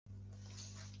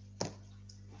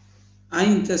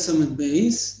Ayin Tesamid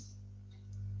Beis,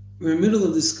 we're in the middle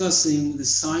of discussing the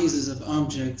sizes of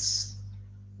objects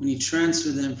when you transfer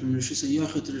them from Rosh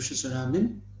Hashanah to Rosh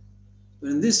Hashanah. But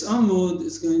in this Amud,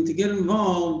 it's going to get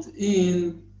involved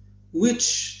in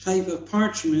which type of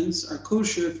parchments are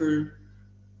kosher for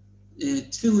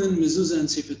Tefillin, Mezuzah, and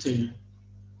Sefer Torah.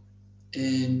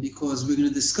 And because we're going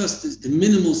to discuss the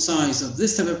minimal size of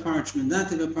this type of parchment, that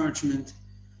type of parchment,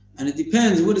 and it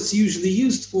depends what it's usually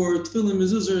used for, Tefillin,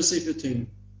 Mezuzah, or Sefer Torah.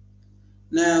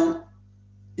 Now,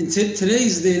 in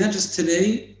today's day, not just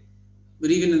today,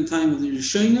 but even in the time of the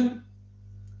Rishonim,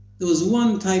 there was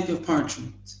one type of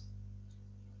parchment.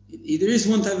 There is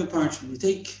one type of parchment. You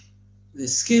take the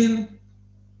skin,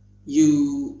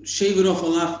 you shave it off a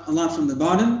lot from the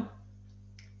bottom,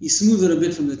 you smooth it a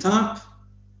bit from the top,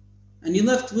 and you're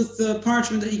left with the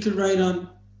parchment that you could write on.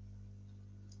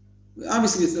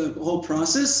 Obviously, it's a whole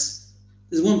process.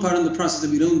 There's one part of the process that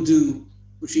we don't do,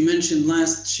 which we mentioned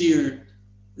last year,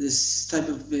 this type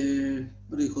of, what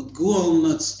do you call it, gual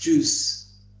nuts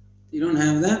juice. You don't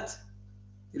have that.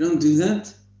 You don't do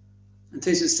that. And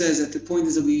Tosfos says that the point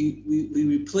is that we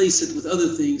replace it with other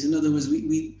things. In other words,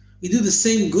 we do the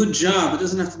same good job. It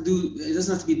doesn't have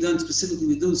to be done specifically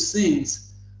with those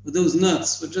things, with those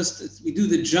nuts, but just we do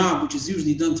the job which is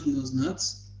usually done from those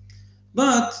nuts.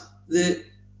 But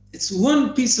it's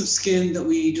one piece of skin that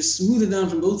we just smooth it down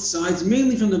from both sides,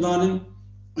 mainly from the bottom,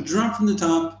 a drop from the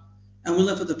top, and we're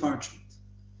left with the parchment.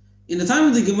 In the time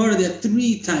of the Gemara, there are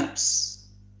three types.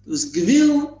 There was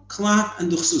Gevil, Klaf,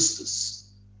 and Duchsustus.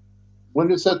 When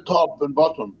you said top and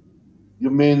bottom,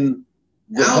 you mean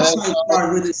the outside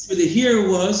part where the hair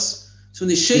was. So when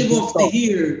they shave off the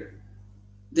hair,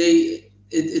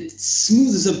 it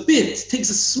smooths a bit, takes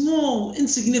a small,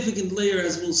 insignificant layer,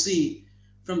 as we'll see,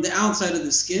 from the outside of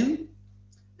the skin.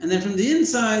 And then from the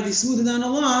inside, they smooth it down a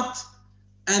lot,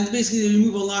 and basically they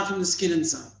remove a lot from the skin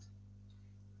inside.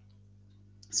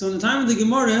 So in the time of the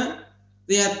Gemara,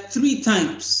 they had three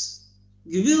types.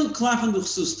 Gevil, Klaf, and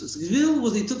Duchsustus. Gevil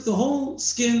was they took the whole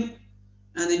skin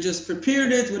and they just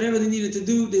prepared it, whatever they needed to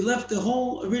do. They left the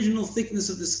whole original thickness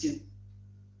of the skin.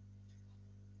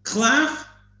 Klaf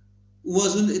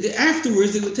was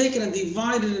afterwards they would take it and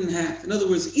divide it in half. In other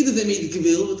words, either they made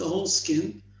Gevil with the whole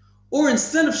skin, or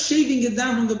instead of shaving it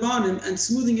down from the bottom and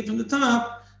smoothing it from the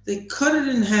top, they cut it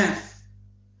in half.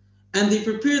 And they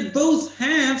prepared both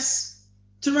halves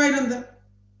to write on them.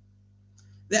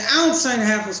 The outside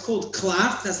half was called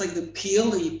klaf, that's like the peel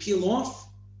that you peel off.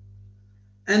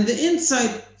 And the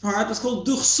inside part was called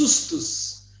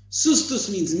duchsustus.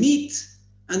 Sustus means meat,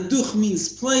 and duch means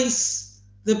place,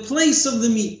 the place of the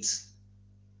meat.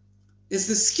 It's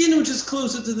the skin which is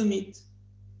closer to the meat.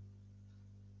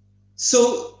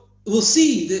 So we'll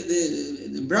see,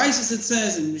 in Braisos it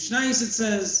says, in Mishnayos it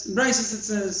says, in Braisos it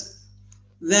says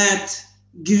that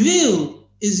Gevil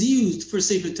is used for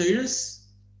Sefer Torahs,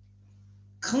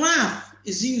 Klaf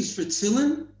is used for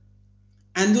tefillin,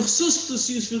 and Duchsustus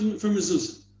used for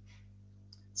mezuzah.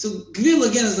 So Gevil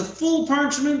again is the full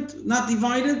parchment, not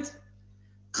divided.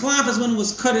 Klaf is when it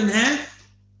was cut in half,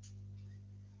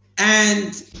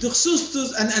 and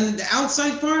Duchsustus and the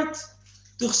outside part.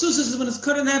 Duchsustus is when it's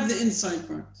cut in half, the inside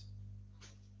part.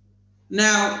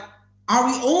 Now, are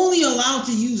we only allowed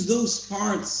to use those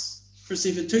parts for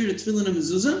Sefer Torah, tefillin, and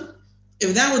mezuzah?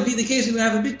 If that would be the case, we would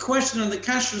have a big question on the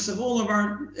kashrus of all of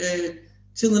our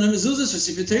tefillin and mezuzahs for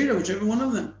Sefer Torah, whichever one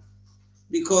of them.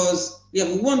 Because we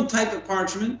have one type of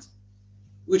parchment,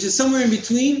 which is somewhere in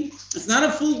between. It's not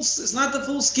the full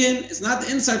skin, it's not the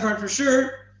inside part for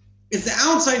sure. It's the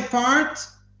outside part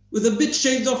with a bit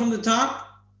shaved off from the top.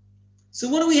 So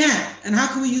what do we have? And how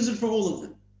can we use it for all of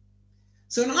them?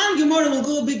 So in our Gemara, we'll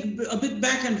go a bit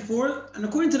back and forth. And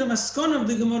according to the Maskana of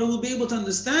the Gemara, we'll be able to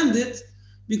understand it,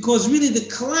 because really the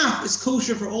klaf is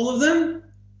kosher for all of them.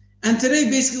 And today,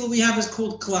 basically what we have is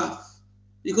called klaf.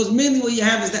 Because mainly what you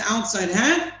have is the outside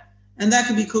half, and that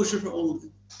can be kosher for all of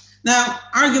them. Now,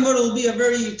 our Gemara will be a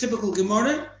very typical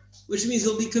Gemara, which means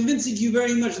it'll be convincing you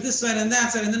very much this side and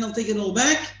that side, and then I'll take it all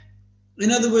back.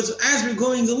 In other words, as we're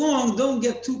going along, don't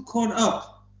get too caught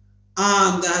up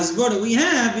on the Hasbara we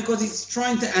have, because he's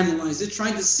trying to analyze it,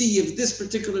 trying to see if this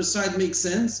particular side makes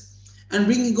sense, and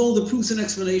bringing all the proofs and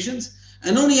explanations.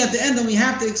 And only at the end, when we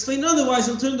have to explain, otherwise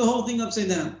he'll turn the whole thing upside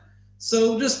down.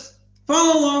 So just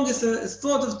follow along. It's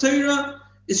thought of Torah.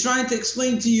 It's trying to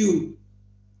explain to you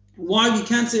why we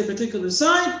can't say a particular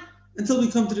side until we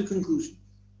come to the conclusion.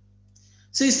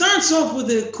 So he starts off with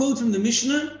a quote from the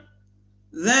Mishnah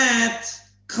that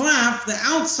klaf, the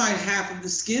outside half of the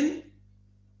skin,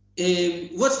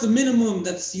 what's the minimum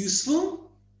that's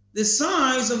useful? The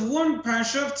size of one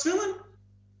parsha of tefillin.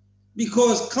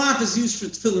 because klaf is used for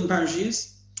tefillin parshas,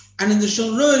 and in the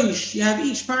Shul Rosh you have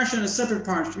each parsha on a separate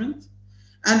parchment,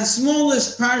 and the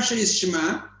smallest parsha is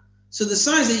Shema. So the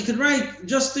size that you could write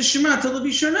just the Shema till it be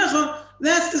Shonecha,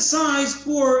 that's the size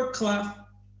for klaf.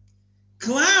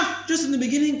 Klaf, just in the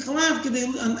beginning, klaf kedei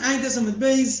on Aidas Amid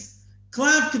Beis,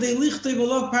 klaf kedei lichtei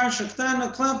v'lo parsha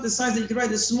ktana, klaf the size that you could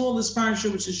write the smallest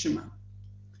parsha, which is Shema.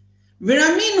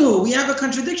 V'raminu, we have a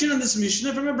contradiction on this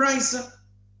Mishnah from a Braisa.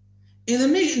 In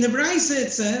the Braisa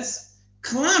it says,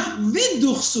 klaf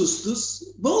viduch sustus,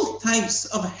 both types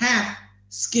of half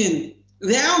skin,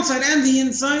 the outside and the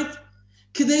inside,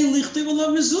 kedei lichtei v'lo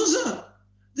mezuzah.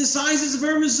 The size is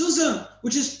for mezuzah,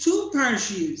 which is 2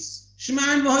 parshas. Shema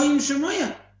and V'hayim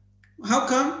Shemoya. How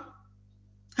come?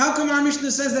 How come our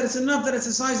Mishnah says that it's enough that it's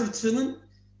the size of tefillin?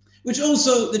 Which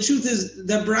also, the truth is,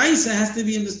 the Braisa has to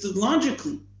be understood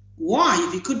logically. Why?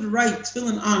 If you couldn't write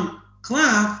tefillin on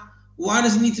klaf, why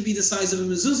does it need to be the size of a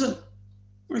mezuzah?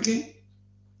 Okay.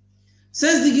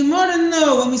 Says the Gemara,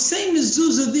 no, when we say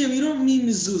mezuzah there, we don't mean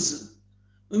mezuzah.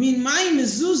 We mean my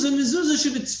mezuzah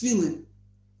should be tefillin.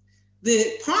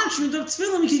 The parchment of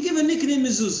tefillin, we could give a nickname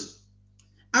mezuzah.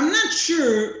 I'm not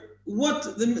sure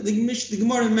what the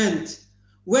Gemara meant,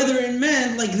 whether it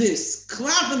meant like this,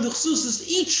 klaf and duchsusus,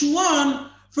 each one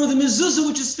for the mezuzah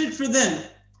which is fit for them.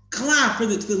 Klaf for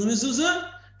the tefillin mezuzah,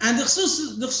 and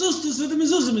duchsusus for the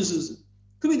mezuzah.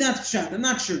 Could be that pshat, I'm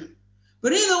not sure.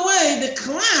 But either way, the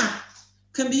klaf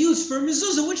can be used for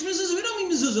mezuzah. Which mezuzah? We don't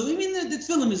mean mezuzah, we mean the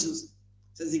tefillin mezuzah.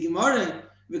 Says the Gemara,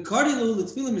 the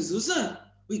tefillin mezuzah,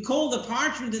 we call the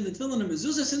parchment in the tefillin a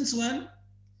mezuzah since when?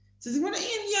 Says,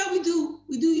 yeah, we do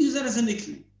use that as a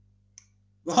nickname.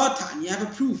 V'hatan, you have a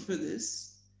proof for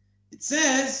this. It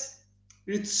says,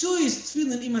 Ritzu is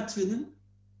tefillin ima tefillin,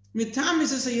 mitam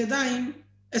is esayadayim.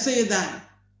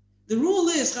 The rule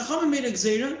is, Chachamim made a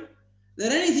gzeira,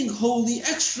 that anything holy,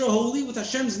 extra holy, with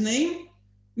Hashem's name,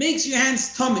 makes your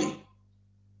hands tummy.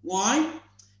 Why?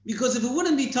 Because if it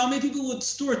wouldn't be tummy, people would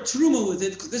store truma with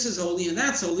it, because this is holy and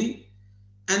that's holy.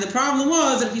 And the problem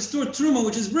was that if you store truma,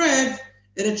 which is bread,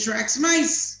 it attracts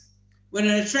mice. When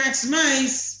it attracts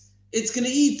mice, it's going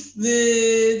to eat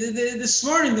the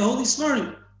svarim, the holy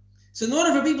svarim. So in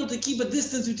order for people to keep a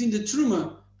distance between the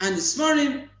truma and the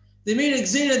svarim, they made a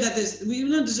gzeira that this, we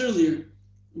learned this earlier,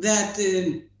 that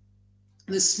the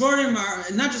svarim are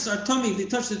not just our tummy if they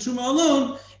touch the truma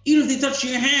alone, even if they touch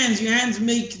your hands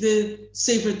make the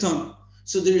sefer tummy.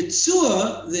 So the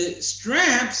ritzua, the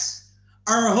straps,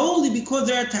 are holy because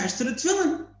they're attached to the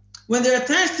tefillin. When they're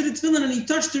attached to the tefillin and you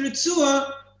touch the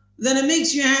ritzua, then it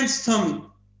makes your hands tummy.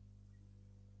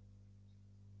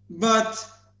 But, so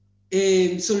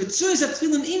ritzua is a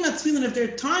tefillin, ima tefillin, if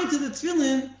they're tied to the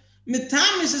tefillin,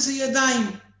 mitamis is a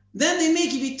yadayim. Then they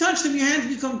make, if you touch them, your hands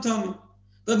become tummy.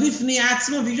 But bifnei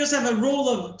atzma, if you just have a roll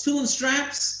of tefillin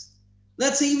straps,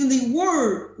 let's say even they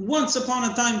were once upon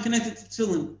a time connected to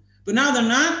tefillin, but now they're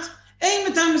not, ein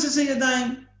mitamis is a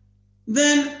yadayim.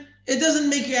 Then it doesn't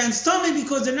make your hands tummy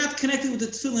because they're not connected with the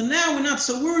tefillin. Now we're not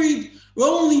so worried. We're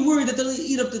only worried that they'll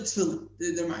eat up the tefillin,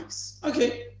 their mice.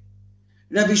 Okay.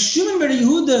 Rabbi Shimon bar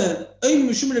Yehuda,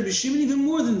 Rabbi Shimon, even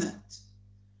more than that.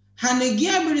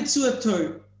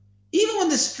 Even when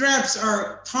the straps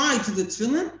are tied to the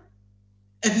tefillin,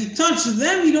 if you touch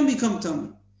them, you don't become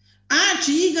tummy.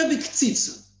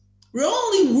 We're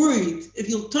only worried if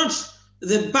you'll touch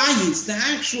the bayis, the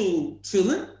actual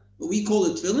tefillin, what we call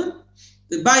it tefillin,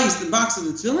 the bayis, the box of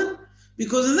the tefillin,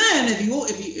 because then if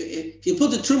you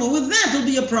put the truma with that, there'll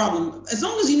be a problem. As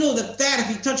long as you know that if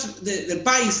you touch the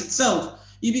bayis itself,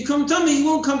 you become tummy, you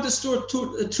won't come to store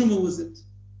truma with it.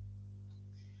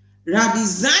 Rabbi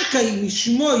Zakkai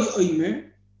Mishmoy Oimer,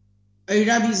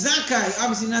 Rabbi Zakkai,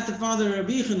 obviously not the father of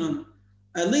Rabbi Yechanan,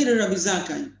 later Rabbi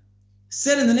Zakkai,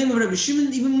 said in the name of Rabbi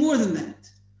Shimon even more than that.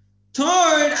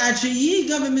 Tord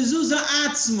achayiga b'mezuzah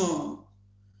atzmo.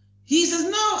 He says,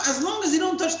 no, as long as you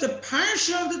don't touch the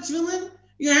parsha of the tefillin,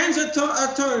 your hands are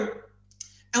tord.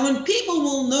 And when people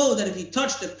will know that if you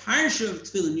touch the parsha of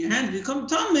tefillin, your hands become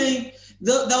tamei,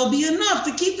 that'll be enough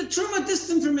to keep the truma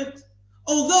distant from it.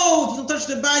 Although if you don't touch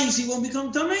the bayis, you won't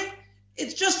become tamei,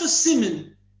 it's just a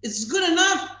siman. It's good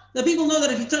enough that people know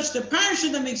that if you touch the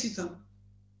parsha, that makes you tamei.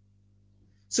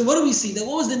 So what do we see? That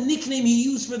what was the nickname he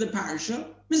used for the parsha?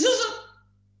 Mezuzah.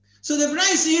 So the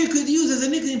Braisa here could use as a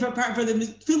nickname for the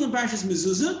tefillin parshas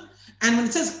mezuzah, and when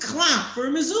it says klaf for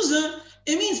mezuzah,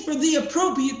 it means for the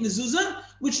appropriate mezuzah,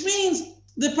 which means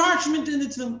the parchment in the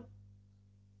tefillin.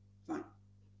 Fine.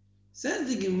 Says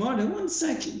the Gemara, 1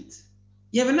 second.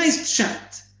 You have a nice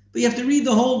pshat, but you have to read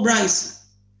the whole Braisa.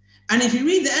 And if you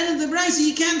read the end of the Braisa,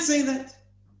 you can't say that.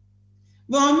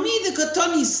 Well, the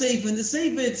Katani Sefer, in the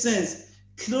Sefer it says,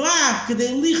 Klaf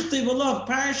kedei lichtei v'lov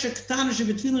parsha ketana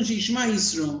shebetfilin sheishma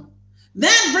Yisrael.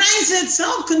 That brisa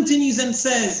itself continues and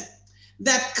says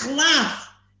that klaf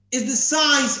is the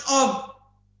size of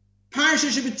parsha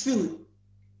shebetfilin.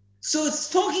 So it's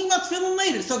talking about tefillin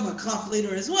later. It's talking about klaf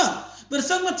later as well, but it's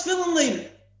talking about tefillin later.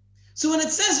 So when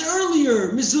it says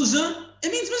earlier mezuzah,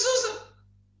 it means mezuzah.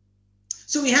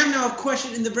 So we have now a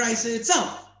question in the brisa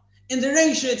itself. In the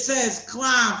Reisha it says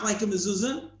klaf like a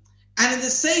mezuzah, and in the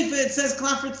Seifa it says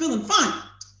klaf for tefillin. Fine,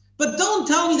 but don't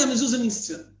tell me that mezuzah means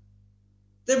tefillin.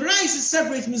 The brisa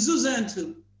separates mezuzah and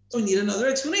tefillin. So we need another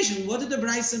explanation. What did the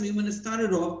brisa mean when it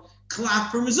started off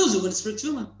klaf for mezuzah when it's for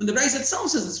tefillin? When the brisa itself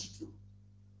says it's for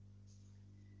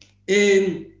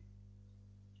tefillin.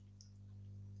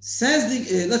 Says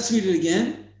the let's read it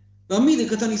again. V'amida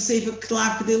katani Seifa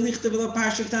klaf kedei lichtei v'lo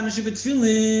parsha ketana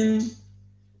shebetfilin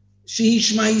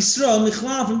shehishma Yisrael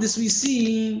michlaf. From this we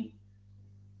see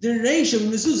the Reisha of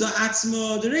mezuzah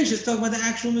atzma. The Reisha is talking about the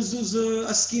actual mezuzah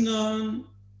askinon.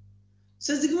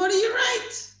 Says the Gemara, you're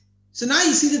right. So now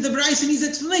you see that the brisa needs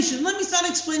explanation. Let me start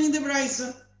explaining the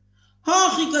brisa.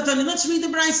 Let's read the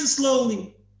brisa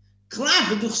slowly. Klaf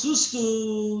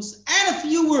v'duchsustus. Add a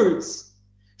few words.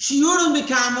 Shiurim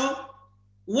bekamo.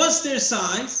 What's their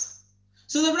size?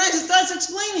 So the brisa starts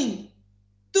explaining.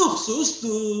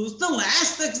 Duchsustus, the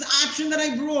last option that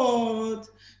I brought.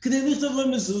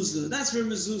 That's for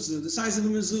mezuzah, the size of a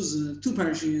mezuzah, 2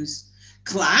 parashiyos.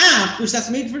 Klaf, which that's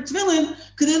made for tefillin.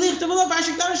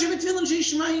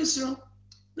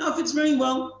 Now, it fits very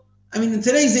well. I mean, in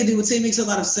today's day, they would say it makes a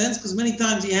lot of sense because many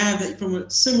times you have that from a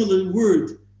similar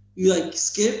word, you like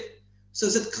skip. So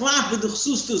it said klaf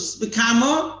v'duchsustus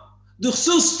bekamo.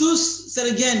 Duchsustus said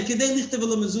again, kedei lichtei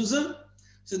v'lo mezuzah.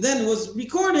 So then it was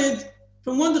recorded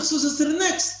from one duchsustus to the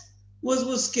next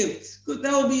was skipped. Good,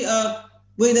 that would be a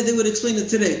way that they would explain it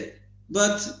today.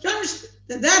 But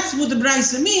that's what the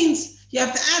brisa means. You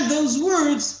have to add those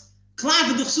words. Klaf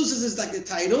v'duchsustus is like the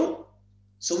title.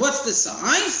 So what's the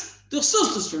size?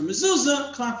 Duchsustus for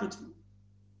mezuzah, klaf for tefillin.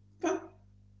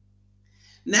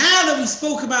 Now that we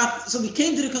spoke about, so we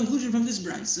came to the conclusion from this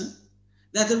brisa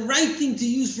that the right thing to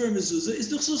use for a mezuzah is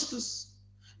duchsustus.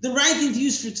 The right thing to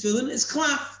use for tefillin is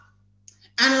klaf.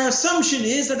 And our assumption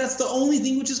is that that's the only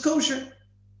thing which is kosher.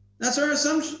 That's our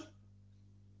assumption,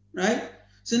 right?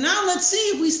 So now let's see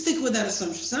if we stick with that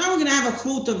assumption. So now we're going to have a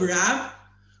quote of Rav,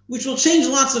 which will change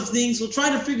lots of things. We'll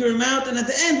try to figure them out, and at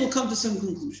the end we'll come to some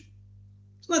conclusion.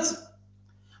 So let's see.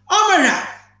 Amar Rav,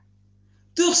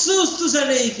 duchsustus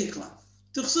areike klaf.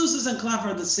 Duchsustus and klaf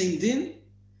are the same din.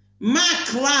 Ma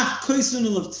klaf koisvin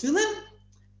of tefillin,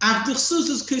 av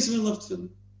duchsustus koisvin of tefillin.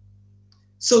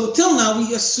 So till now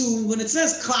we assume when it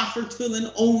says klaf for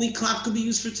tefillin, only klaf could be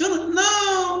used for tefillin.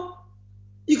 No,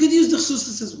 you could use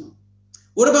duchsustus as well.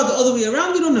 What about the other way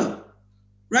around? We don't know.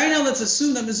 Right now, let's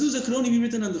assume that mezuzah could only be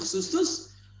written on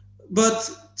duchsustus, but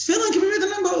tefillin can be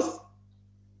written on both,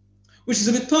 which is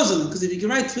a bit puzzling because if you can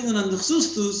write tefillin on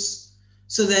duchsustus,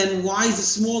 so then why is the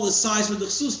smallest size for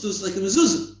duchsustus like a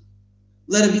mezuzah?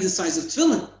 Let it be the size of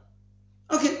tefillin.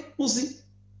 Okay, we'll see.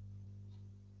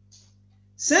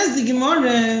 Says the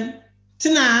Gemara,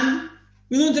 Tanan,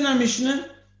 we learned in our Mishnah,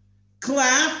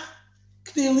 klaf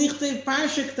k'dei lichtei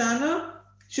parsha ketana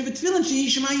shebetfilin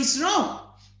sheyishma Yisrael.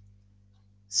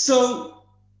 So,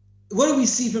 what do we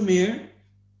see from here?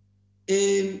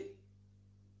 1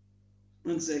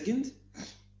 second.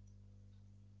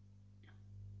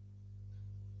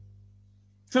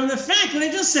 From the fact, what I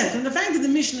just said, from the fact that the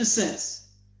Mishnah says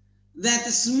that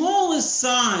the smallest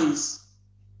size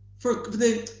for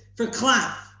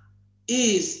klaf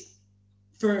is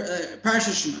for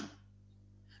Parsha Shema,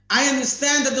 I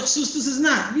understand that the duchsustus is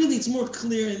not. Really, it's more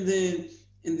clear in the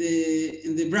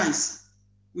brisa.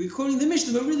 We're quoting the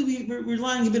Mishnah, but really we're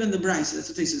relying a bit on the brisa. That's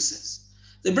what Tosfos says.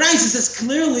 The brisa says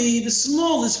clearly the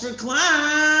smallest for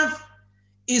klaf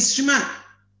is Shema,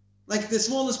 like the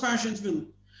smallest parsha in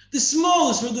Tefillin. The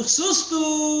smallest for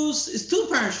duchsustus is 2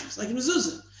 parshas, like in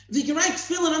mezuzah. If you can write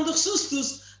tefillin on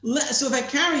duchsustus, so if I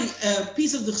carry a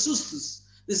piece of duchsustus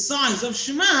the size of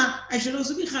Shema, I should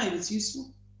also be chayiv. It's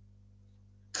useful.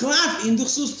 Klaf in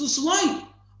duchsustus why?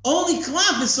 Only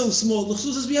klaf is so small.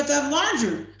 Duchsustus we have to have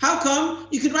larger. How come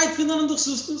you could write tefillin on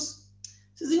duchsustus?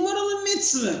 Says the Gemara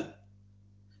mitzvah.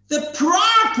 The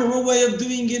proper way of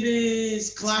doing it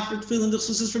is klaf for tefillin,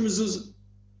 duchsustus for mezuzah.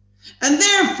 And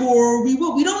therefore, we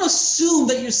don't assume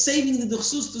that you're saving the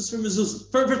duchsustus for mezuzah,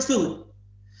 for tefillin.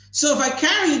 So if I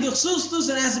carry a duchsustus,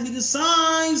 it has to be the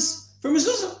size for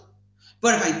mezuzah.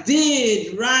 But if I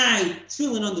did write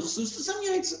tefillin on duchsustus, I'm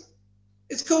yaitza.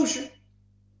 It's kosher.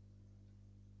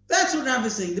 That's what Rav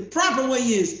is saying. The proper way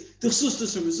is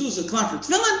duchsustus for mezuzah, klaf for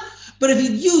tefillin. But if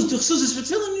you use Duchsusis for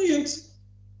Tefillin, you use.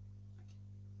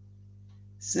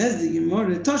 Says the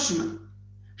Gemara, Toshma.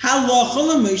 Halacha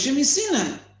l'Moshe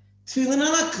Misinai. Tefillin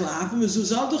ala klaf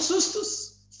mezuzah al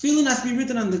Duchsustus. Tefillin has to be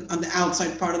written on the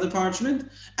outside part of the parchment,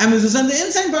 and mezuzah on the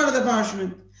inside part of the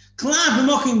parchment. Klaf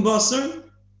b'mochim basar.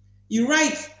 You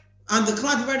write on the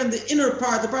klaf, you write on the inner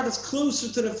part, the part that's closer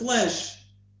to the flesh,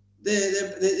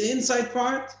 the inside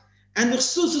part, and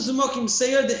Duchsustus b'mochim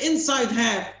seir, the inside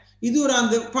half. You do it on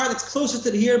the part that's closer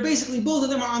to the ear. Basically, both of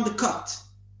them are on the cut.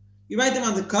 You write them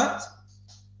on the cut.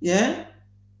 Yeah?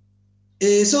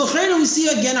 So we see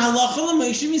again, halacha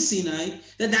l'Moshe Misinai,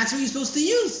 that's what you're supposed to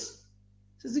use.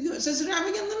 Says the Rav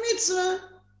again, the mitzvah.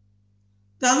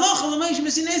 The halacha l'Moshe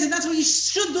Misinai said that's what you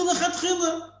should do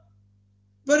l'chatchila.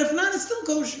 But if not, it's still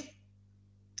kosher.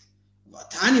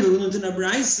 Tanya, we're going to know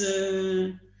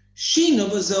Brayse. Shino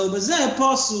b'zeh b'zeh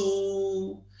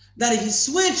pasul. That if you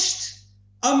switched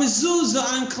a mezuzah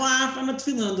on klaf and a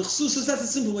tefillin on the chsusus, that's a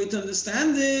simple way to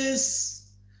understand this.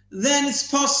 Then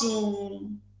it's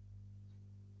pasul.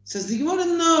 Says the Gemara,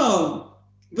 no.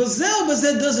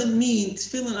 B'zeh doesn't mean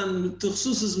tefillin on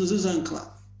chsusus, mezuzah and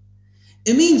klaf.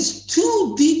 It means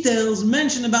two details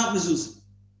mentioned about mezuzah.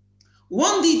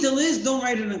 One detail is don't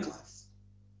write it on klaf.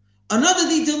 Another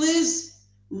detail is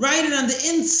write it on the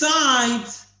inside,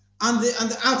 on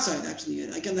the outside actually,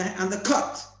 like on the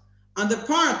cut, on the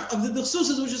part of the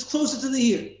duchsusas which is closer to the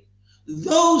ear.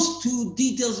 Those two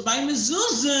details by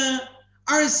mezuzah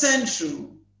are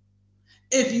essential.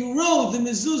 If you wrote the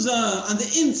mezuzah on the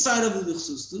inside of the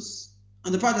duchsusas,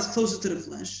 on the part that's closer to the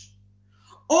flesh,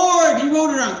 or if you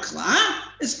wrote it on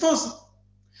klaf, it's possible.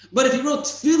 But if you wrote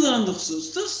tefillah on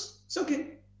duchsusas, it's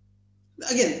okay.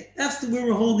 Again, that's where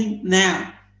we're holding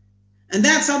now. And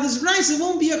that's how this Raisa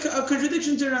won't be a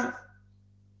contradiction to Rav.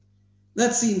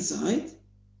 Let's see inside.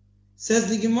 Says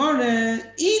the Gemara,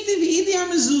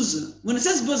 when it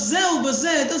says bazel,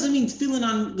 it doesn't mean tefillin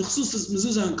on the chsusas,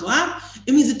 mezuzah, and klaf.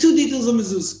 It means the two details of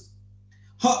mezuzah.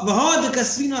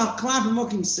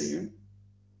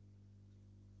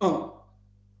 Oh,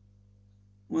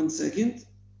 1 second.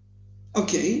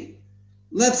 Okay,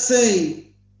 let's say,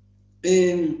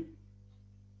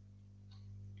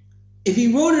 if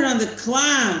he wrote it on the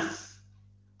klaf,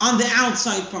 on the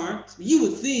outside part, you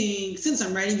would think, since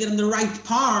I'm writing it on the right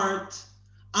part,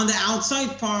 on the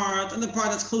outside part, on the part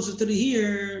that's closer to the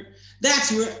ear,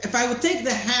 that's where, if I would take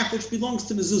the half which belongs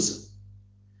to mezuzah,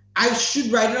 I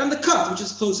should write it on the cut, which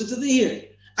is closer to the ear.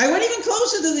 I went even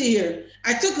closer to the ear.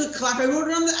 I took the klaf, I wrote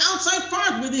it on the outside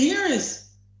part where the ear is.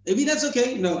 Maybe that's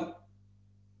okay? No,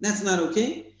 that's not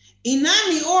okay.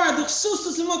 Inami or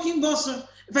aduchsustus l'mokim basar.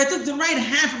 If I took the right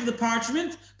half of the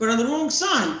parchment, but on the wrong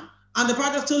side, on the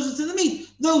part that's closer to the meat,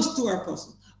 those two are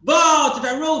possible. But if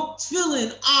I wrote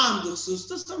tefillin on the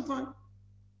sustas, I'm fine.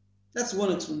 That's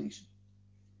one explanation.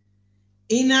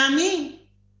 Inami,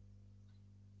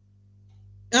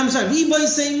 I'm sorry, V'boy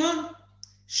Seima,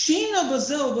 Shina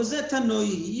bazel tanoi.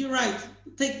 You're right.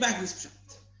 Take back this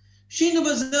shot. Shina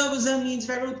bazel means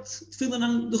if I wrote tefillin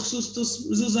on the sustas,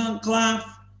 mezuzah on klaf,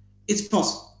 it's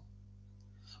possible.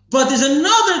 But there's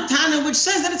another Tana which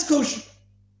says that it's kosher.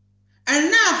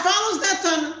 And now follows that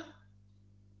Tana.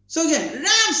 So again,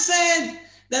 Rav said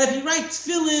that if you write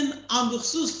tefillin on the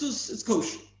chsustus, it's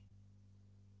kosher.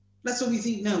 That's what we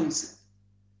think now, he said.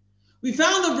 We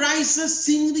found the Brisa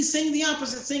seemingly saying the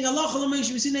opposite, saying Allah we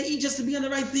see that each has to be on the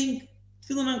right thing.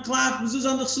 Tefillin on klaf,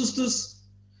 mezuzah on the chsustus.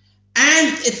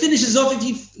 And it finishes off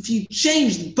if you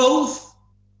changed both,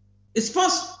 it's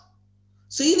possible.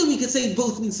 So either we could say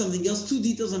both means something else, two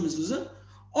details on mezuzah,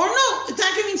 or no,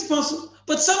 it means possible.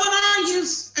 But someone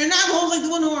argues, and Rav holds like the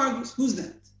one who argues. Who's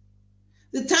that?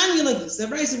 The Tanya like this, the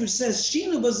Brisa which says,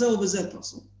 Shinu bazel bazel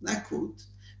possible, that quote,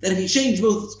 that if you change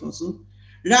both, it's possible.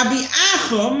 Rabbi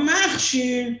Acha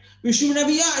machshir, Mishum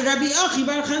Rabbi Achi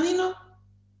bar Chanina.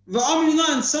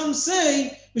 And some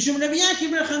say, Mishum Rabbi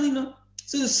Aki bar Chanina.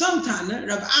 So there's some Tana,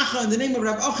 Rabbi Acha, in the name of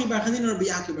Rabbi Achi bar Chanina, Rabbi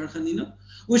Aki bar Chanina,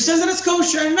 which says that it's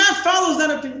kosher, and Rav follows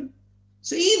that opinion.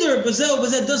 So either bazel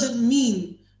doesn't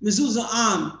mean mezuzah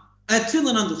on a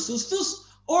tefillin on the chsustus,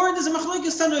 or there's a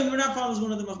machlokes tanoim where Rav follows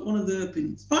one of the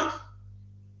opinions. Fine.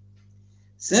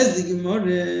 Says the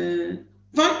Gemara.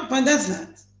 Fine, that's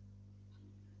that.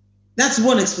 That's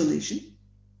one explanation.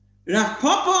 Rav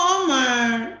Papa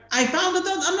Omar, I found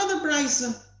another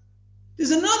brisa.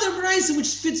 There's another brisa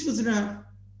which fits with Rav.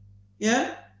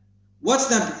 Yeah? What's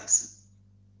that brisa?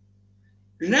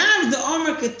 Rav the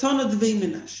Omar ketana dvei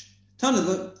menash. Tana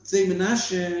dvei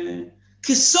menash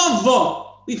kisavo.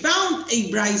 We found a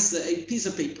brisa, a piece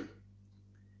of paper.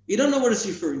 You don't know what it's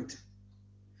referring to.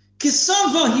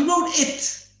 Kisava, he wrote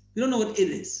it. You don't know what it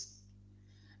is.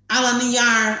 ala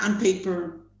niyar on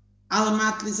paper, ala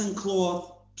matlis on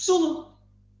cloth, psula.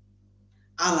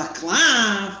 Ala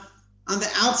klaf on the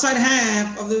outside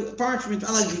half of the parchment,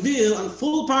 ala gvil on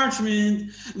full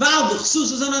parchment, val the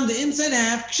chsusus on the inside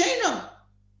half, kshena.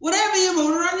 Whatever you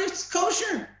wrote on your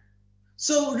kosher.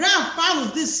 So Rav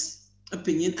follows this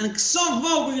opinion, and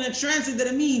ksavo we're going to translate that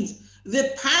it means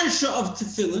the parsha of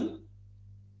tefillin.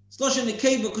 Slosh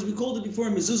nekeva because we called it before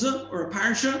a mezuzah or a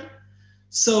parsha.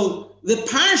 So the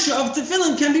parsha of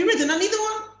tefillin can be written on either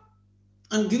one,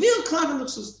 on gvil, klav, and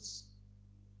chsusus.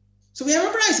 So we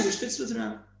have a brayso which fits with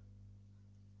Rav.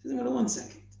 Hold on 1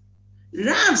 second.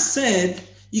 Rav said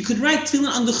you could write tefillin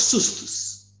on the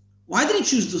chsustus. Why did he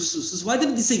choose the chsustus? Why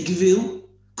didn't he say gvil?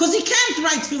 Because he can't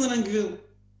write tefillin on gvil.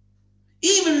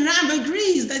 Even Rav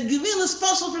agrees that gvil is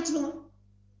possible for tefillin.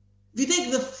 If you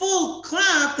take the full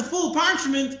cloth, the full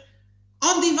parchment,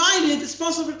 undivided, it's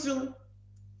possible for tefillin.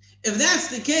 If that's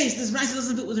the case, this brayso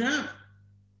doesn't fit with Rav.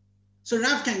 So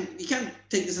Rav can't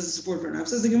take this as a support for Rav.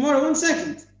 Says the Gemara, 1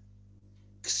 second.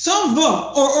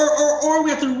 Ksava, or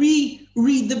we have to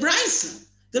reread the brayso.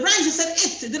 The brayso said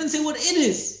it didn't say what it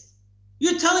is.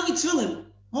 You're telling me tefillin.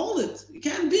 Hold it. It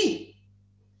can't be.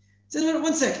 Say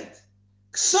 1 second.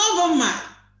 Ksava ma.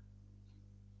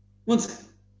 1 second.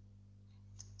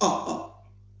 Oh.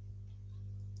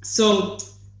 So,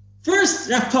 first,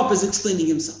 Rav Papa is explaining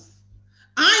himself.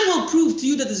 I will prove to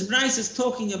you that this brayso is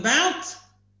talking about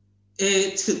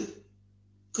tefillin.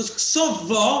 Because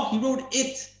ksava, he wrote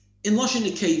it in Lashon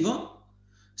Nekeva.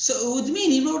 So it would mean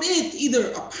he wrote it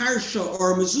either a parsha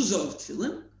or a mezuzah of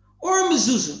tefillin, or a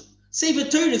mezuzah. Sefer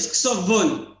Torah is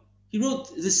ksavoy. He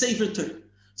wrote the Sefer Torah.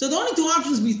 So the only two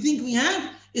options we think we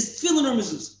have is tefillin or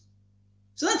mezuzah.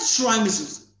 So let's try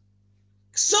mezuzah.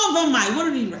 Ksavamai, what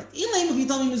did he write? If you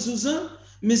tell me mezuzah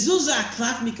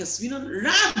aklaf mikasvinon,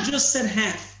 Rav just said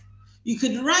half. You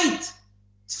could write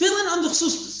tefillin on the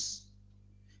chsustus.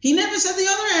 He never said the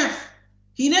other half.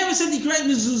 He never said you could write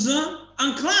mezuzah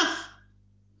on klaf.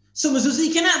 So mezuzah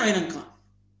you cannot write on klaf.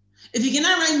 If you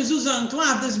cannot write mezuzah on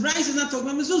klaf, this brayso is not talking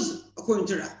about mezuzah, according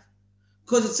to Rav.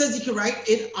 Because it says you can write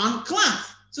it on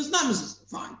klaf. So it's not mezuzah.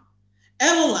 Fine.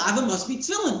 Elolav, it must be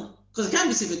tefillin. Because it can't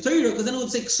be Sefer Torah, because then it would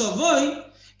say ksavoy.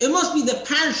 It must be the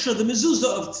parsha, the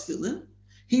mezuzah of tefillin.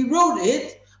 He wrote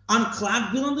it on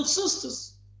klaf bil on the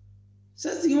chsustus.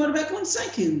 Says the Gemara back 1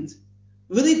 second.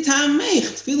 Did Rav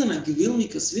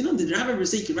ever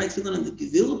say you could write tefillin on the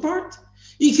gevil part?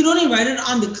 You can only write it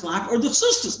on the klaf or the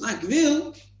chsustus, not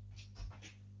gevil.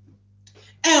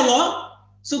 Ella,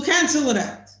 so cancel it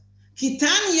out.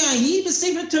 Kitanya hi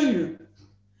b'Sefer Torah.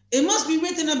 It must be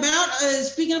written about,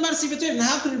 speaking about a Sefer Torah. Now,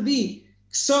 how could it be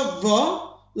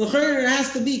ksava? It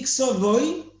has to be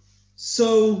ksavoy.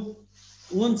 So,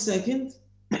 1 second.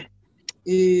 Let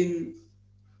me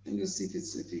just see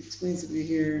if he explains it over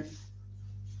here.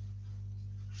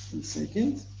 1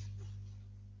 second.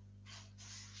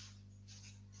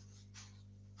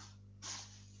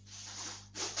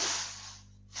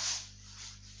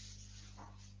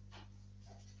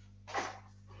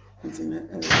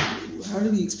 How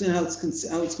did he explain how it's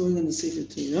going on the Sefer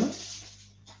Torah?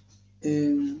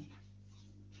 I'm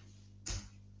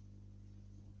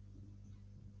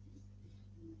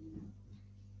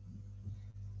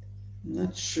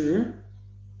not sure.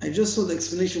 I just saw the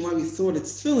explanation why we thought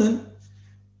it's tefillin.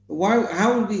 But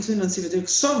how would we explain on Sefer Torah?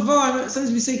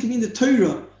 Sometimes we say it could be in the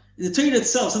Torah. In the Torah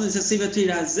itself, sometimes it says Sefer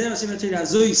Torah Azeh or Sefer Torah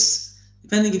Azois,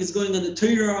 depending if it's going on the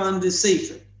Torah or on the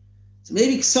Sefer. So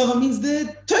maybe ksava means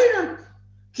the Torah.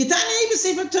 Kitanya even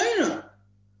Sefer Torah.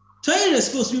 Torah is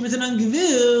supposed to be written on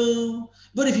gevil,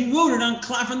 but if you wrote it on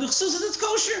klaf and the chsusas, it's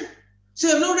kosher. So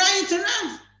you have no raya to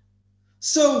Rav.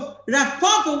 So Rav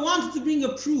Papa wanted to bring a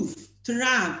proof to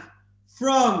Rav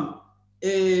from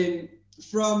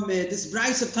this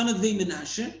brayso of Tanat Vei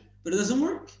Menashe, but it doesn't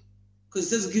work because it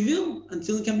says gevil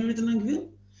until it can be written on gevil.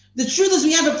 The truth is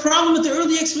we have a problem with the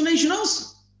early explanation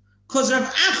also. Because Rav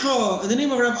Acho, the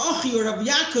name of Rav Achi or Rav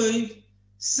Yaakov,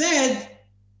 said,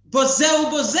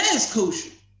 Bozeh is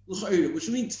kosher, which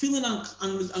means tefillin on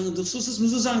the chsustus,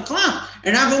 mezuzah on klaf.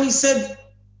 And Rav only said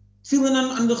tefillin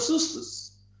on the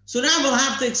chsustus. So Rav will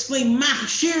have to explain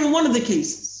machshir in one of the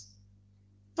cases.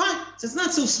 Fine. So it's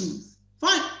not so smooth.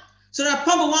 Fine. So Rav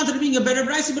Papa wanted to bring a better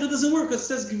brayso, but it doesn't work because it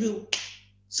says gevil.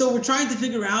 So we're trying to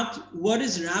figure out what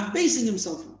is Rav basing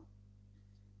himself on.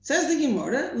 Says the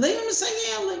Gemara,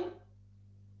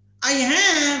 I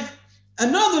have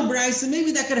another brayso,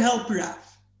 maybe that could help Rav.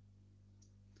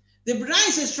 The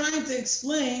brayso is trying to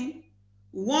explain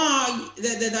why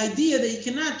that idea that you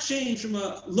cannot change from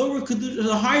a lower kedusha,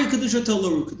 a higher kedusha to a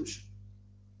lower kedusha.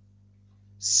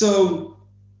 So,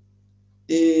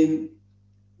 1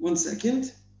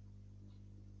 second.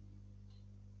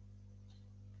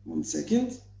 1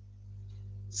 second.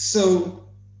 So,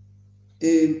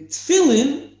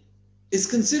 tefillin is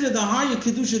considered a higher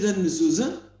kedusha than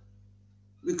mezuzah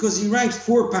because you write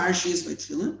 4 parashiyos by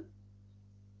tefillin,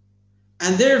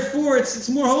 and therefore it's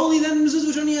more holy than mezuzah,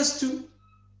 which only has 2.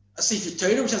 A sefer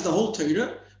Torah, which has the whole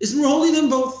Torah, is more holy than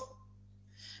both.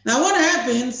 Now, what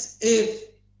happens if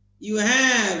you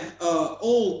have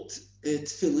old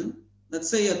tefillin, let's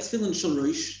say a tefillin shel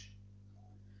rosh,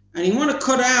 and you want to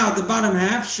cut out the bottom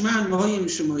half, Shema and Vahoyim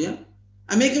Shemoya,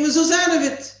 and make a mezuzah out of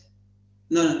it?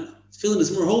 No. Tefillin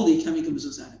is more holy, you can't make a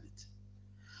mezuzah out of it.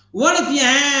 What if you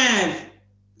have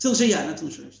Tefillin Sheyat, not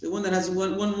Tefillin Shel, the one that has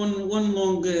one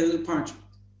long parchment?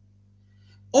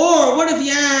 Or what if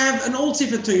you have an old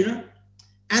Sefer Torah,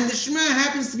 and the Shema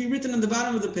happens to be written on the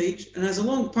bottom of the page, and has a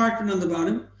long parchment on the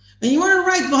bottom, and you want to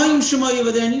write Vahoyim Shemoya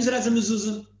over there and use it as a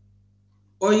mezuzah?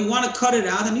 Or you want to cut it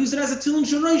out and use it as a Tefillin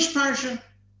Shel Rosh parsha?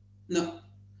 No,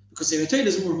 because Sefer Torah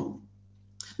is more holy.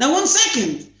 Now, 1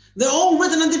 second, they're all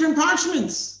written on different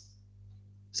parchments.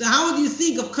 So how would you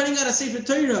think of cutting out a Sefer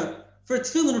Torah for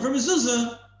tefillin or for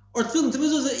mezuzah, or tefillin to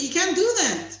mezuzah? You can't do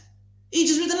that. Each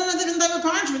is written on a different type of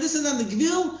parchment. This is on the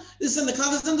Gvil, this is on the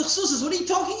Klav, this is on the Chsusis. What are you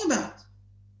talking about?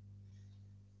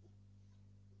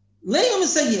 Le'om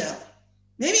Esayel.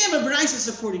 Maybe I have a brayso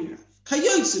supporting you. The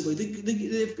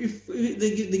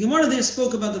Gemara there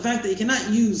spoke about the fact that you cannot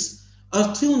use a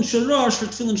tefillin shel rosh for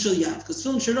tefillin shel yad, because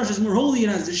tefillin shel rosh is more holy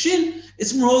and has the shin.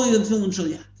 It's more holy than tefillin shel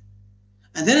yad.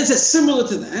 And then it says similar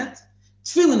to that,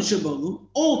 tefillin shel bolu,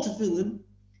 all tefillin,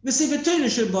 v'sefer Torah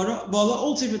shel bolu,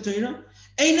 all sefer Torah.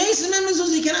 Ein neis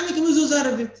mezuzah, you cannot make a mezuzah out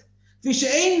of it.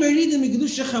 V'she'ein meridim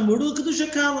mikdusha chamur l'kedusha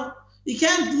kala. You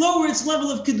can't lower its level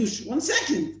of kedusha. 1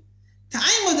 second.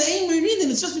 Time with the ein meridim,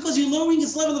 it's just because you're lowering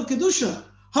its level of kedusha.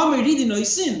 Ha meridim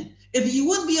noisin. If you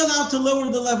would be allowed to lower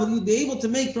the level, you'd be able to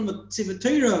make from a sefer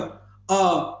Torah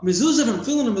mezuzah, from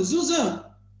tefillin a mezuzah.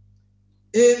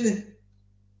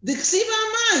 The ksiva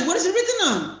amai, what is it written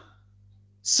on?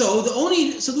 So the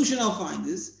only solution I'll find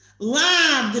is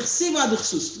lab the ksiva the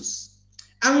chsustus.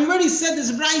 And we already said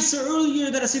this brayso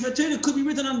earlier that a sefer Torah could be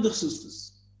written on the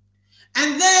chsustus.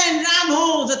 And then Rab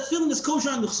holds that tefillin is kosher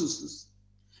on the chsustus.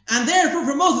 And therefore,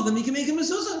 for most of them, you can make a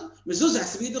mezuzah. Mezuzah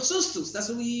has to be the chsustus. That's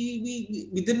what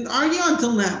we didn't argue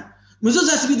until now. Mezuzah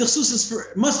has to be the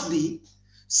chsustus must be.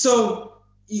 So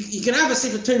you can have a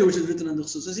sefer Torah which is written on the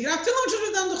chsustus. You can have tefillin which is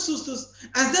written on the chsustus.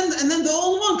 And then the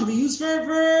old one can be used for a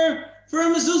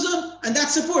mezuzah, and that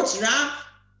supports Rav.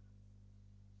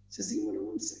 Says the Gemara,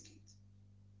 1 second.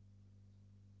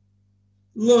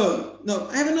 Look, no,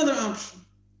 I have another option.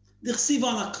 The chsiva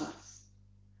ala klaf.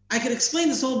 I could explain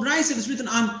this whole brayso if it's written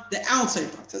on the outside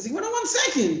part. Says the Gemara, 1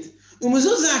 second.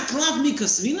 Umezuzah klaf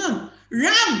mikasvinan.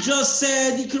 Rav just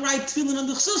said you can write tefillin on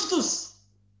the chsustus.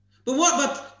 But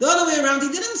the other way around, he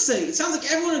didn't say. It sounds like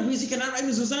everyone agrees you cannot write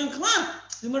mezuzah and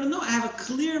klaf. You want to know? I have a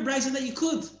clear brayso that you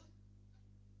could.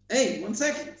 Hey, 1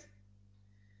 second. It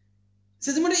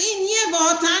says, I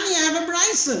have a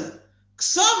brayso.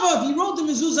 Ksava, if you wrote the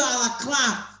mezuzah ala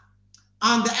klaf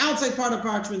on the outside part of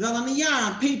parchment, on the yar,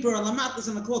 on paper, on the matlas,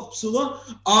 on the cloth, psula,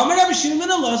 Rabbi Shimon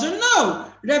Elazar,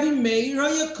 no. Rabbi Meir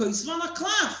hayakoisv ala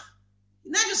klaf.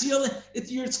 Not just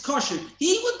it's kosher.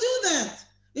 He would do that.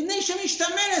 It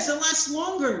lasts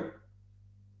longer.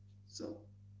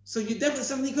 So you definitely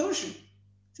something kosher.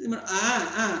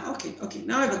 Okay.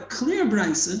 Now I have a clear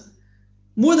brayso,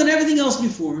 more than everything else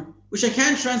before, which I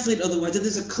can't translate otherwise. That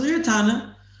there's a clear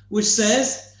Tana which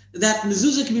says that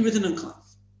mezuzah can be written on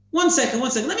klaf. 1 second.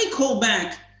 Let me call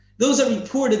back those that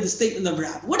reported the statement of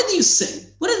Rav. What did you say?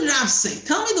 What did Rav say?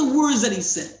 Tell me the words that he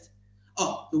said.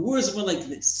 Oh, the words were like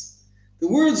this. The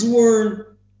words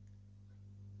were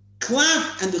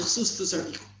klaf and the chsustus are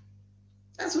equal.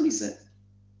 That's what he said.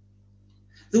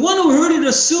 The one who heard it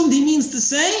assumed he means to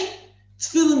say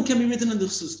tefillin can be written on the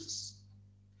chsustus.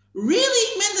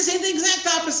 Really, he meant to say the exact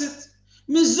opposite.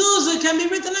 Mezuzah can be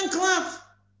written on klaf.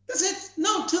 That's it.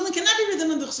 No, tefillin cannot be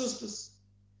written on the chsustus.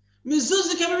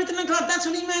 Mezuzah can be written on klaf. That's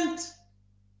what he meant.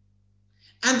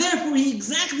 And therefore, he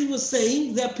exactly was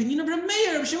saying the opinion of Rav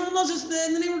Meir. Rav Shimon Elazar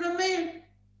in the name of Rav Meir.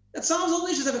 That solves all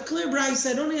issues. I have a clear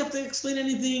brayso. I don't have to explain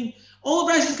anything. All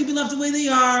the braysos can be left the way they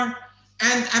are.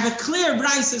 And I have a clear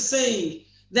brayso saying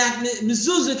that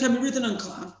mezuzah can be written on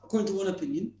klaf, according to one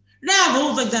opinion. Rav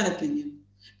holds like that opinion.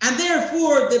 And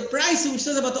therefore, the brayso which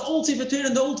says about the old sefer Torah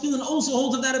and the old tefillin also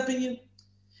holds of that opinion.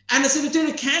 And the sefer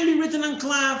Torah can be written on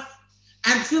klaf,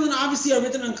 and tefillin obviously are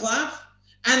written on klaf,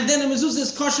 and then the mezuzah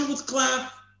is kosher with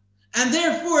klaf. And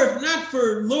therefore, if not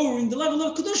for lowering the level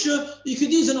of kedusha, you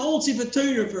could use an old sefer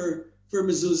Torah for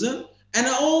mezuzah and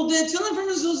an old tefillin for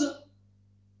mezuzah.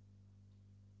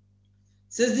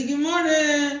 Says the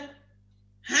Gemara,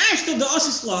 how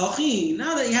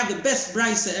Now that you have the best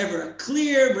brisa ever, a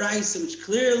clear brisa which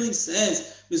clearly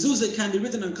says mezuzah can be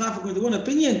written on klaf according to one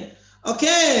opinion.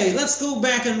 Okay, let's go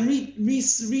back and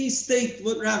restate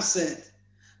what Rav said.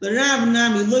 The Rav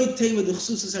Nami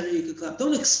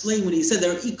don't explain when he said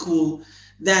they're equal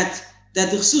that the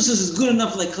chsusus is good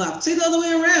enough like klaf. Say the other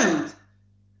way around.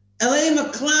 Say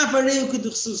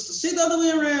the other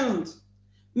way around.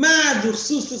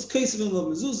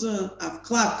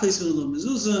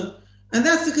 And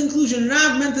that's the conclusion.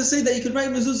 Rav meant to say that you could write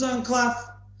mezuzah on klaf.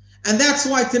 And that's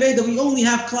why today that we only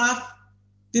have klaf.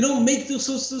 They don't make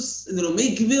duchsustus and they don't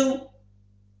make gvil.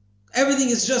 Everything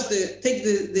is just they take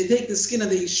the skin and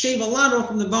they shave a lot off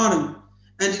from the bottom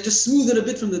and they just smooth it a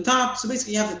bit from the top. So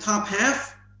basically you have the top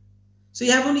half. So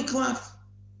you have only klaf.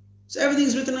 So everything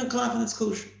is written on klaf and it's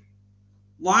kosher.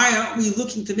 Why aren't we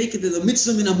looking to make it the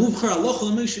mitzvah min amuvchar aloch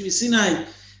l'moshe misinai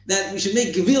that we should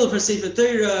make gevil for Sefer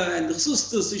Torah and the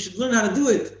chsustus? We should learn how to do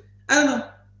it. I don't know.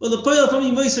 Well, the poil from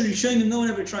Yimoser Rishonim, no one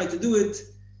ever tried to do it,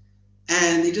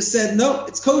 and they just said no,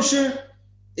 it's kosher.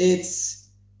 It's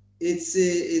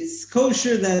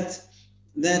kosher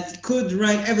that could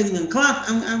write everything on klaf,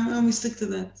 and we stick to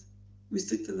that. We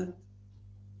stick to that.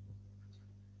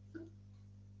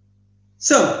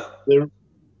 So.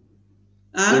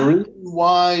 The reason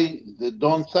why they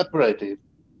don't separate it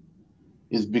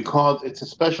is because it's a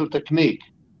special technique.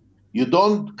 You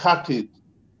don't cut it.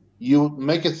 You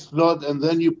make a slot and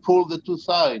then you pull the two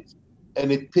sides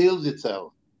and it peels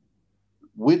itself.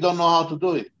 We don't know how to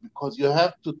do it because you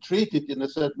have to treat it in a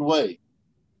certain way.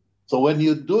 So when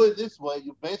you do it this way,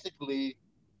 you basically,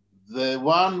 the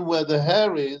one where the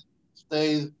hair is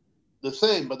stays the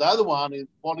same, but the other one is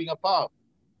falling apart.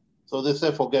 So they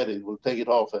say, forget it, we'll take it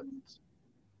off.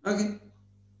 Okay.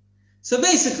 So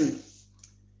basically,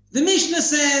 the Mishnah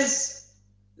says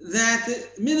that the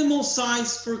minimal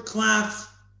size for klaf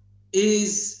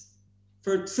is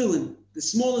for tefillin, the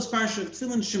smallest parsha of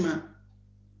tefillin shema.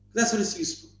 That's what it's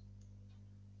used for.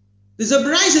 There's a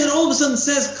brayse that all of a sudden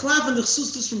says klaf and the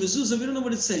chsustus from mezuzah. We don't know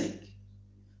what it's saying.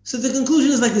 So the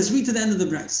conclusion is like this. Read to the end of the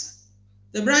brayse.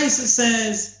 The brayse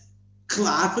says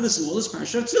klaf for the smallest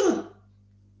parsha of tefillin.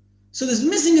 So there's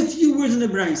missing a few words in the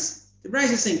brayse. The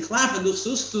brayse is saying klaf and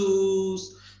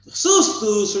duchsustus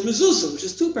for mezuzah, which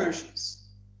is two parashas,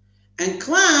 and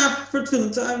klaf for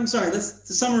tefillin. So I'm sorry. To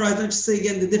summarize. Let's just say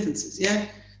again the differences. Yeah,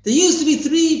 there used to be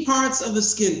three parts of the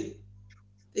skin.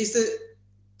 They used to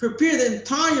prepare the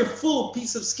entire full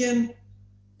piece of skin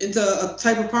into a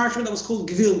type of parchment that was called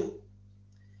gvil.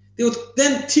 They would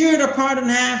then tear it apart in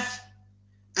half,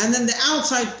 and then the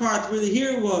outside part where the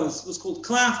hair was called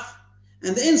klaf,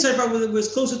 and the inside part where it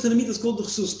was closer to the meat was called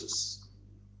duchsustus.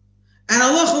 And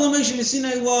halacha l'moshe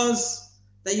misinai was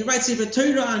that you write Sefer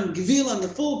Torah on gvil on the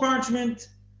full parchment,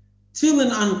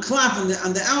 tefillin on klaf on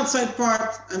the outside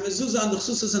part, and mezuzah on the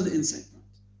chsustus on the inside part.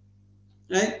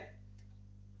 Right?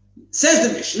 Says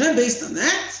the Mishnah, based on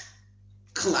that,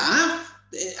 klaf,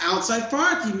 the outside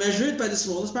part, you measure it by the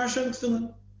smallest parsha of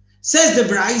tefillin. Says the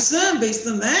Braisa, based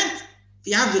on that, if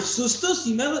you have the chsustus,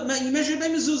 you measure it by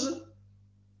mezuzah.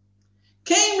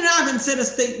 Came Rav and said a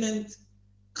statement,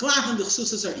 klaf and the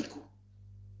chsustus are equal.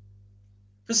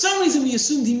 For some reason, we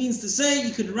assumed he means to say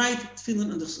you could write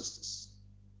tefillin on the chsustus.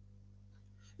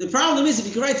 The problem is, if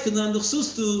you could write tefillin on the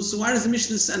chsustus, so why does the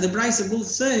Mishnah and the Braisa both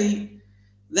say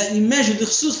that you measure the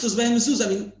chsustus by mezuzah? I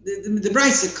mean, the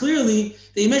Braisa clearly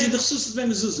they measure the chsustus by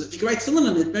mezuzah. If you could write tefillin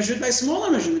on it, measure it by a smaller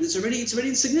measurement. It's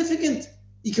already significant.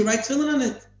 You can write tefillin on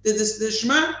it. The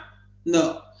Shema,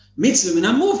 no. Mitzvah min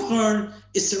hamuvchar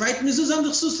is to write mezuzah on the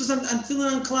chsustus and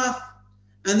tefillin on klaf,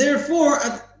 and therefore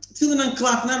tefillin on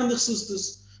klaf, not on the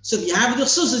chsustus. So if you have the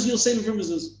chsustus, you'll save it from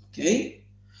mezuzah. Okay,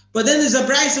 but then there's a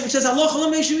brayse which says halacha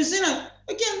l'moshe misinai.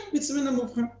 Again, mitzvah min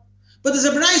hamuvchar. But there's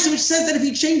a brayse which says that if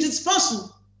you change it's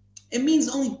possible. It means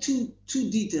only two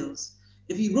details.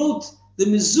 If you wrote the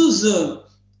mezuzah,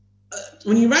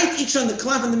 when you write each on the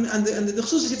klaf and the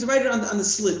chsustus, you have to write it on the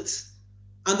slit,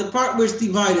 on the part where it's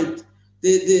divided.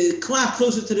 The klaf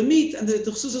closer to the meat and the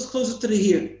chsustus closer to the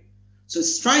hair. So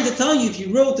it's trying to tell you if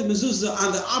you wrote the mezuzah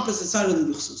on the opposite side of the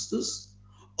chsustus,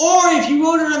 or if you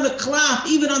wrote it on the klaf,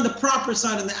 even on the proper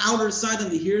side, on the outer side, on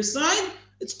the hair side,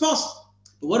 it's possible.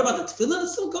 But what about the tefillin?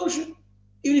 It's still kosher,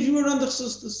 even if you wrote it on the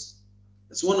chsustus.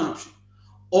 That's one option.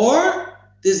 Or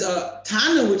there's a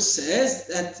Tana which says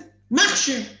that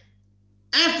machshir,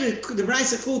 after the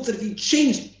Braisa quotes that if you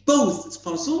change both, it's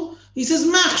possible. He says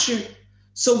machshir.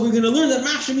 So we're going to learn that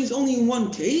machshir means only in one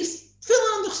case.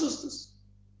 Tefillin on the chsustus.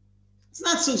 It's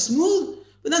not so smooth,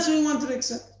 but that's what we wanted to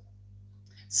accept.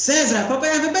 Says Papa, I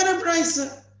have a better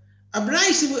Braisa. A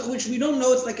Braisa which we don't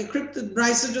know, it's like a cryptic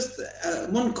Braisa, just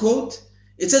one quote.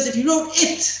 It says if you wrote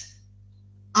it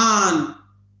on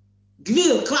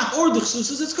Gvil, Klaf, or the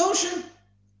Chsustus, it's kosher.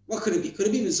 What could it be? Could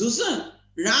it be mezuzah?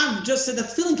 Rav just said that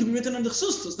tefillin can be written on the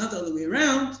Chsustus, not the other way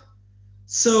around.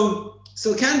 So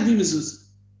it can't be mezuzah.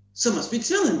 So it must be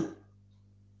tefillin.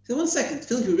 So 1 second,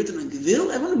 tefillin can be written on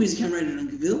Gvil? I wonder why you can't write it on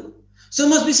Gvil. So it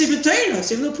must be Sefer Torah.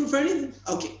 So you have no proof for anything.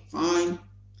 Okay, fine.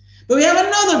 But we have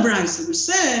another brayso which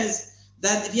says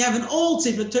that if you have an old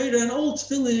Sefer Torah, an old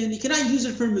tefillin, you cannot use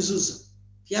it for mezuzah.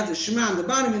 If you have the Shema on the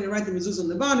bottom and you write the mezuzah on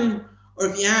the bottom, or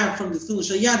if you have from the tefillin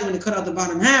Shal Yad when you cut out the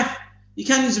bottom half, you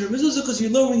can't use it for mezuzah because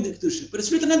you're lowering the kedusha. But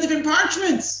it's written on different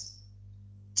parchments.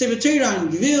 Sefer Torah on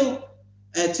Gvil,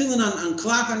 tefillin on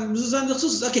Klaf, and mezuzah on the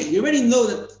Chsustus. Okay, you already know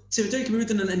that Sefer Torah can be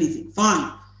written on anything.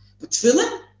 Fine. But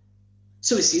tefillin?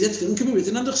 So we see that tefillin can be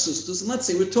written on the Chsustus, and let's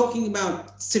say we're talking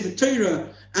about Sefer Torah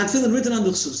and tefillin written on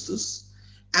the Chsustus,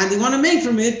 and they want to make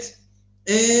from it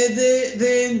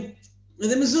the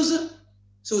mezuzah.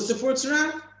 So it supports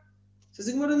Rav. Says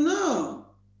the Gemara, no.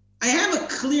 I have a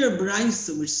clear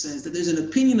brayso which says that there's an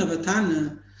opinion of a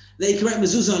Tana that you can write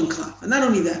mezuzah on klaf, and not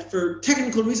only that, for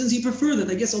technical reasons he preferred that.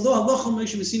 I guess although halacha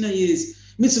Moshe Messina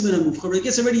is mitzvah and amuvcha, but I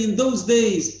guess already in those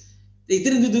days they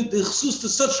didn't do the chsus to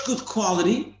such good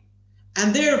quality.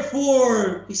 And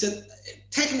therefore, he said,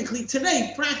 technically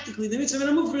today, practically, the mitzvah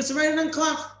and amuvcha is to write it on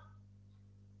klaf.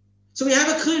 So we have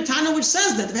a clear Tana which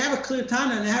says that. If I have a clear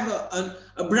Tana and I have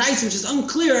a brayso which is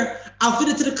unclear, I'll fit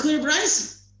it to the clear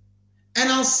brayso. And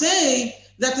I'll say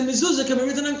that the mezuzah can be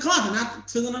written on klaf and not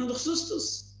tefillin on the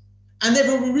chsustus. And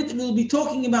therefore we'll be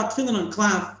talking about tefillin on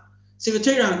klaf, Sefer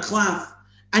Torah on klaf,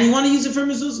 and you want to use it for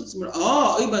mezuzah. So,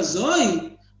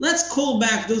 oh, let's call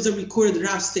back those that recorded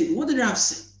Rav's statement. What did Rav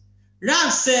say?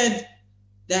 Rav said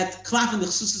that klaf and the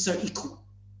chsustus are equal.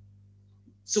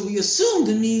 So we assumed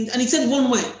it means, and he said one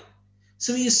way.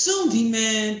 So we assumed he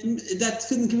meant that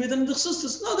tefillin can be written on the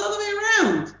chsustus. No, the other way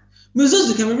around.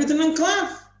 Mezuzah can be written on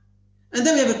klaf. And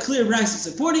then we have a clear brayso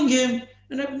supporting him,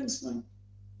 and everything's fine.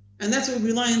 And that's what we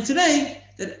rely on today,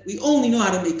 that we only know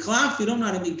how to make klaf, we don't know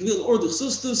how to make gvil or the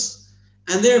chsustus,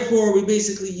 and therefore we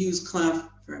basically use klaf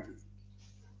for everything.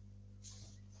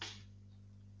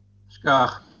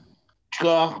 Shkach.